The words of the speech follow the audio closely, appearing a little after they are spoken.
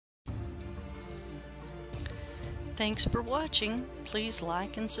Thanks for watching. Please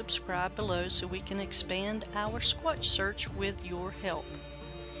like and subscribe below so we can expand our Squatch search with your help.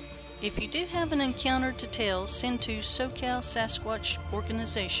 If you do have an encounter to tell, send to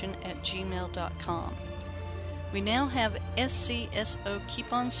SoCalSasquatchOrganization@gmail.com. We now have SFSO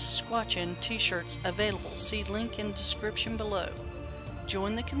Keep On Squatchin' t-shirts available. See link in description below.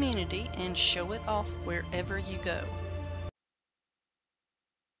 Join the community and show it off wherever you go.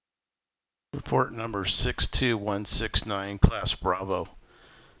 Report number 62169, Class Bravo,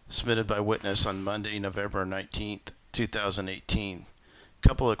 submitted by witness on Monday, November 19th, 2018.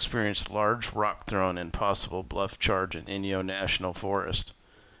 Couple experienced large rock thrown and possible bluff charge in Inyo National Forest.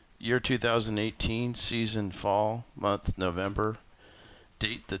 Year 2018, season fall, month November,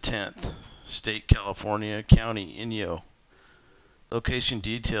 date the 10th, state California, county Inyo. Location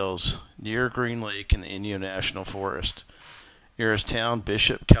details near Green Lake in the Inyo National Forest. Nearest town,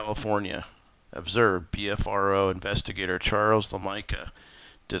 Bishop, California. Observed, BFRO investigator Charles Lamica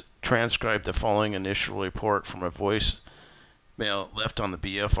transcribed the following initial report from a voicemail left on the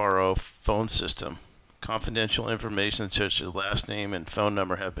BFRO phone system. Confidential information such as last name and phone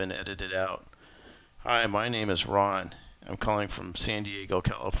number have been edited out. Hi, my name is Ron. I'm calling from San Diego,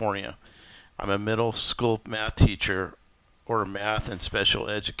 California. I'm a middle school math teacher or math and special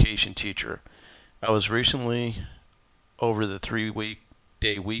education teacher. I was recently over the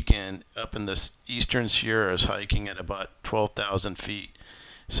 3-week-day weekend up in the eastern Sierras hiking at about 12,000 feet.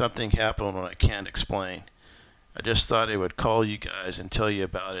 Something happened when I can't explain. I just thought I would call you guys and tell you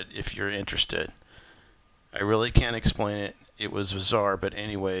about it if you're interested. I really can't explain it. It was bizarre, but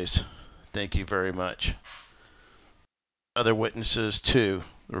anyways, thank you very much. Other witnesses too.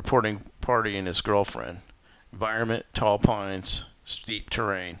 The reporting party and his girlfriend. Environment, tall pines, steep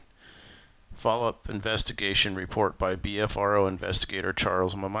terrain. Follow-up investigation report by BFRO investigator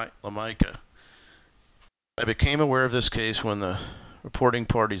Charles Lamica. I became aware of this case when the reporting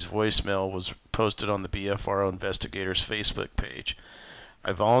party's voicemail was posted on the BFRO investigator's Facebook page.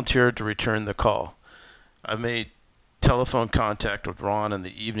 I volunteered to return the call. I made telephone contact with Ron in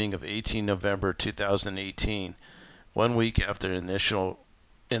the evening of 18 November 2018, 1 week after the initial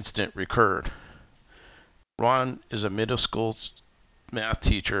incident recurred. Ron is a middle school math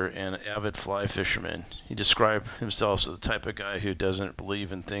teacher and an avid fly fisherman. He described himself as the type of guy who doesn't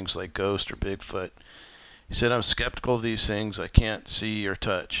believe in things like ghosts or Bigfoot. He said, I'm skeptical of these things I can't see or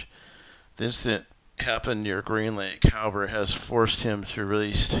touch. The incident happened near Green Lake, however, has forced him to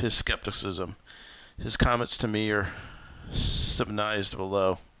release his skepticism. His comments to me are summarized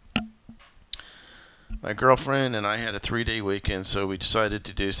below. My girlfriend and I had a 3-day weekend, so we decided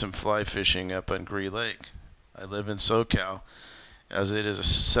to do some fly fishing up on Green Lake. I live in SoCal, as it is a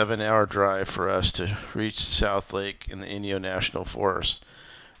 7-hour drive for us to reach South Lake in the Inyo National Forest.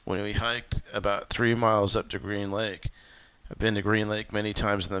 When we hiked about 3 miles up to Green Lake, I've been to Green Lake many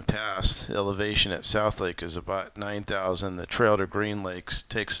times in the past. The elevation at South Lake is about 9,000. The trail to Green Lake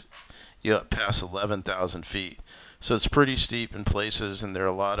takes you up past 11,000 feet. So it's pretty steep in places, and there are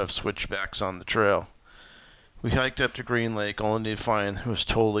a lot of switchbacks on the trail. We hiked up to Green Lake only to find it was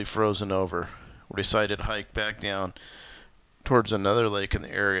totally frozen over. We decided to hike back down towards another lake in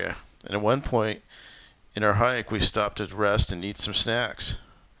the area. And at one point in our hike, we stopped to rest and eat some snacks.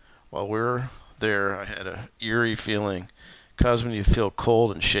 While we were there, I had an eerie feeling. It caused me to feel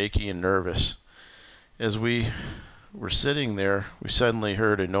cold and shaky and nervous. As we were sitting there, we suddenly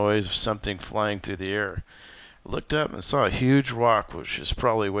heard a noise of something flying through the air. I looked up and saw a huge rock, which is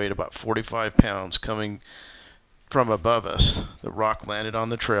probably weighed about 45 pounds, coming from above us. The rock landed on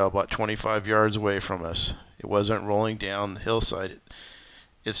the trail about 25 yards away from us. It wasn't rolling down the hillside.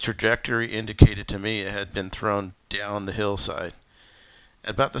 Its trajectory indicated to me it had been thrown down the hillside.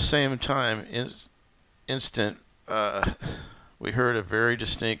 At about the same time, we heard a very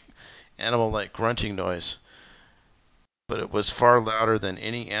distinct animal-like grunting noise, but it was far louder than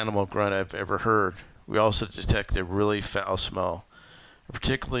any animal grunt I've ever heard. We also detected a really foul smell. I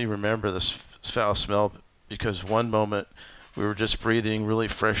particularly remember this foul smell because one moment we were just breathing really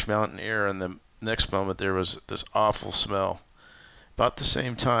fresh mountain air, and the next moment there was this awful smell. About the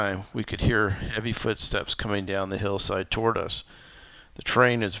same time, we could hear heavy footsteps coming down the hillside toward us. The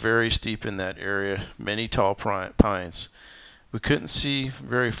terrain is very steep in that area, many tall pines. We couldn't see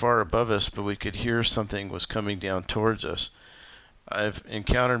very far above us, but we could hear something was coming down towards us. I've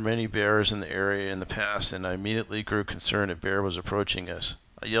encountered many bears in the area in the past, and I immediately grew concerned a bear was approaching us.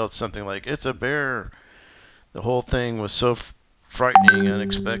 I yelled something like, "It's a bear!" The whole thing was so frightening and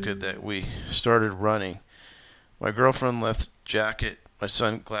unexpected that we started running. My girlfriend left jacket, my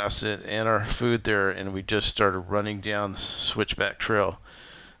sunglasses, and our food there, and we just started running down the switchback trail.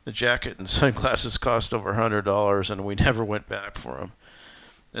 The jacket and sunglasses cost over $100, and we never went back for them.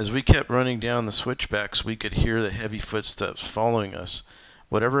 As we kept running down the switchbacks, we could hear the heavy footsteps following us.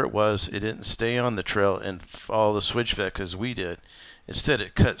 Whatever it was, it didn't stay on the trail and follow the switchback as we did. Instead,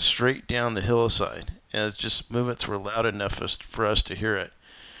 it cut straight down the hillside, and its just movements were loud enough for us to hear it.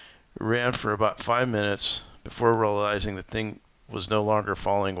 We ran for about 5 minutes before realizing the thing was no longer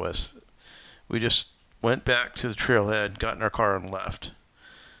following us. We just went back to the trailhead, got in our car, and left.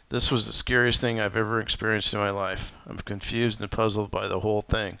 This was the scariest thing I've ever experienced in my life. I'm confused and puzzled by the whole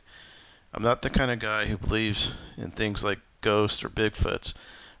thing. I'm not the kind of guy who believes in things like ghosts or Bigfoots,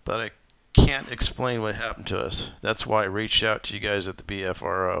 but I can't explain what happened to us. That's why I reached out to you guys at the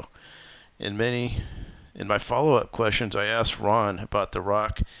BFRO. In my follow-up questions, I asked Ron about the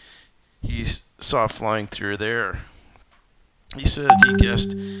rock he saw flying through the air. He said he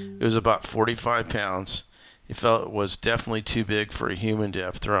guessed it was about 45 pounds. He felt it was definitely too big for a human to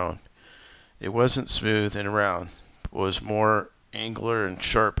have thrown. It wasn't smooth and round, but was more angular and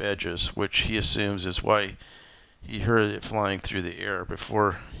sharp edges, which he assumes is why he heard it flying through the air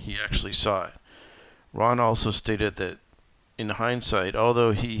before he actually saw it. Ron also stated that in hindsight,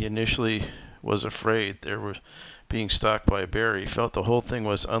 although he initially was afraid there was being stalked by a bear, he felt the whole thing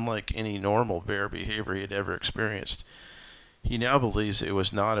was unlike any normal bear behavior he had ever experienced. He now believes it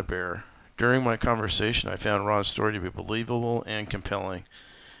was not a bear. During my conversation, I found Ron's story to be believable and compelling.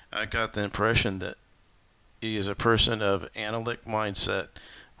 I got the impression that he is a person of analytic mindset,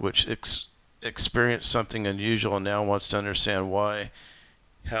 which experienced something unusual and now wants to understand why,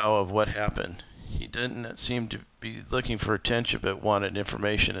 how, of what happened. He didn't seem to be looking for attention, but wanted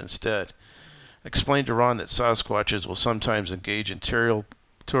information instead. I explained to Ron that Sasquatches will sometimes engage in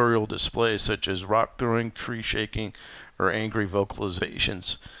territorial displays such as rock throwing, tree shaking, or angry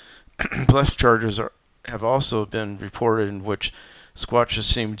vocalizations. Bluff charges have also been reported in which Squatches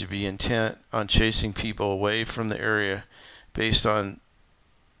seem to be intent on chasing people away from the area. Based on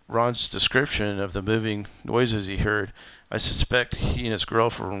Ron's description of the moving noises he heard, I suspect he and his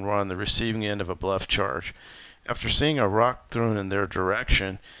girlfriend were on the receiving end of a bluff charge. After seeing a rock thrown in their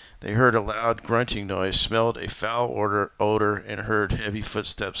direction, they heard a loud grunting noise, smelled a foul odor, and heard heavy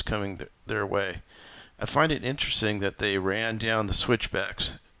footsteps coming their way. I find it interesting that they ran down the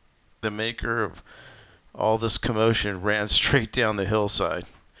switchbacks. The maker of all this commotion ran straight down the hillside,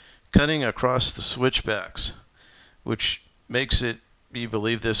 cutting across the switchbacks, which makes it me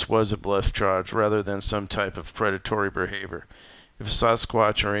believe this was a bluff charge rather than some type of predatory behavior. If a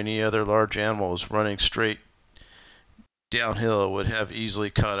Sasquatch or any other large animal was running straight downhill, it would have easily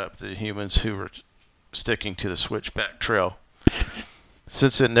caught up the humans who were sticking to the switchback trail.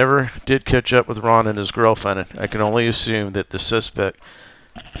 Since it never did catch up with Ron and his girlfriend, I can only assume that the suspect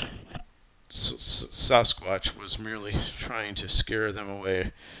Sasquatch was merely trying to scare them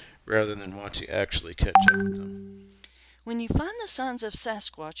away rather than want to actually catch up with them. When you find the signs of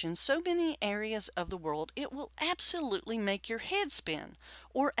Sasquatch in so many areas of the world, it will absolutely make your head spin.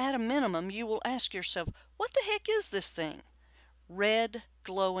 Or at a minimum, you will ask yourself, what the heck is this thing? Red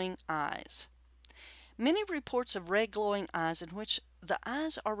glowing eyes. Many reports of red glowing eyes in which the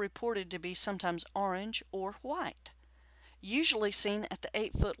eyes are reported to be sometimes orange or white. Usually seen at the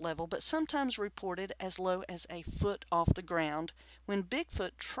 8-foot level, but sometimes reported as low as a foot off the ground when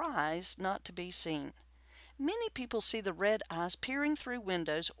Bigfoot tries not to be seen. Many people see the red eyes peering through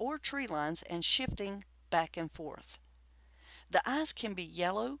windows or tree lines and shifting back and forth. The eyes can be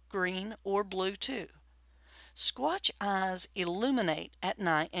yellow, green, or blue too. Squatch eyes illuminate at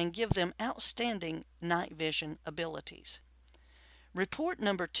night and give them outstanding night vision abilities. Report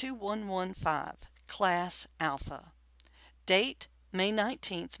number 2115, Class Alpha. Date, May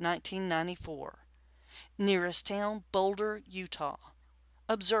 19, 1994. Nearest town, Boulder, Utah.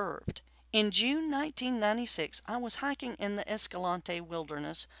 Observed. In June 1996, I was hiking in the Escalante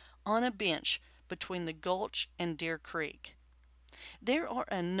Wilderness on a bench between the Gulch and Deer Creek. There are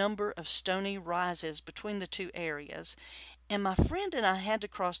a number of stony rises between the two areas, and my friend and I had to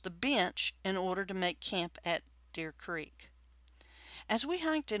cross the bench in order to make camp at Deer Creek. As we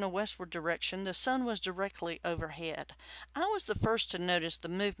hiked in a westward direction, the sun was directly overhead. I was the first to notice the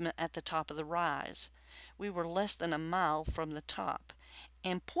movement at the top of the rise. We were less than a mile from the top,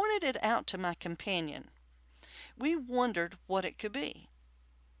 and pointed it out to my companion. We wondered what it could be.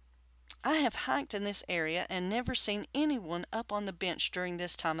 I have hiked in this area and never seen anyone up on the bench during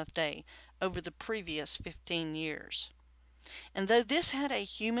this time of day over the previous 15 years. And though this had a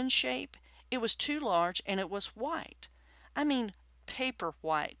human shape, it was too large and it was white. I mean paper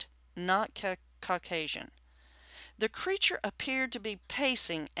white, not Caucasian. The creature appeared to be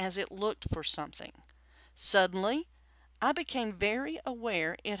pacing as it looked for something. Suddenly, I became very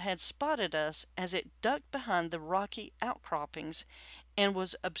aware it had spotted us as it ducked behind the rocky outcroppings and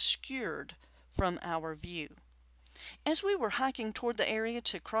was obscured from our view. As we were hiking toward the area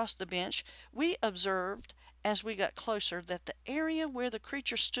to cross the bench, we observed as we got closer that the area where the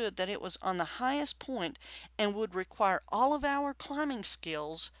creature stood, that it was on the highest point and would require all of our climbing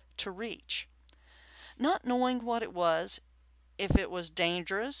skills to reach. Not knowing what it was, if it was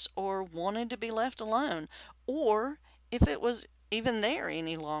dangerous or wanted to be left alone, or if it was even there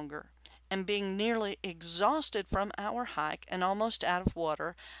any longer, and being nearly exhausted from our hike and almost out of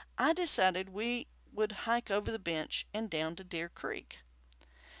water, I decided we would hike over the bench and down to Deer Creek.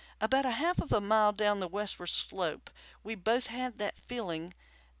 About a half of a mile down the westward slope, we both had that feeling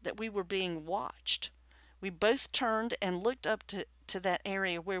that we were being watched. We both turned and looked up to that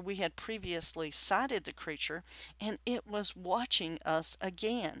area where we had previously sighted the creature, and it was watching us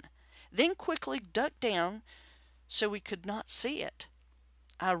again, then quickly ducked down so we could not see it.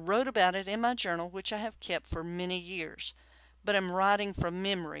 I wrote about it in my journal, which I have kept for many years, but am writing from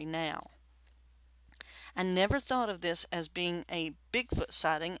memory now. I never thought of this as being a Bigfoot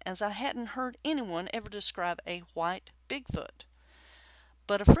sighting, as I hadn't heard anyone ever describe a white Bigfoot.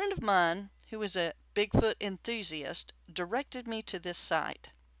 But a friend of mine, who is a Bigfoot enthusiast, directed me to this site.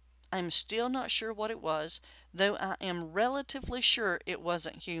 I am still not sure what it was, though I am relatively sure it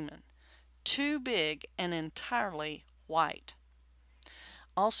wasn't human. Too big and entirely white.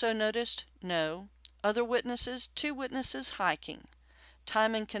 Also noticed, no. Other witnesses, 2 witnesses hiking.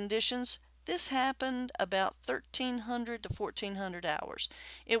 Time and conditions, this happened about 1300 to 1400 hours.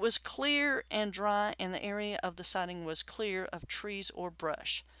 It was clear and dry, and the area of the sighting was clear of trees or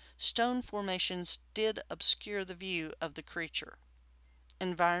brush. Stone formations did obscure the view of the creature.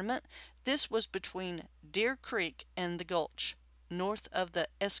 Environment, this was between Deer Creek and the Gulch, north of the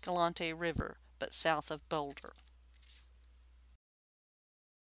Escalante River, but south of Boulder.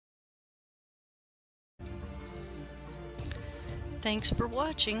 Thanks for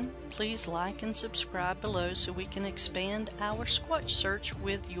watching. Please like and subscribe below so we can expand our Squatch search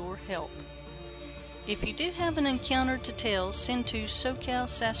with your help. If you do have an encounter to tell, send to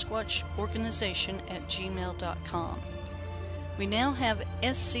SoCalSasquatchOrganization@gmail.com. We now have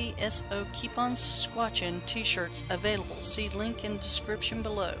SFSO Keep On Squatchin' t-shirts available. See link in description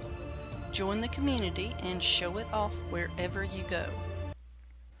below. Join the community and show it off wherever you go.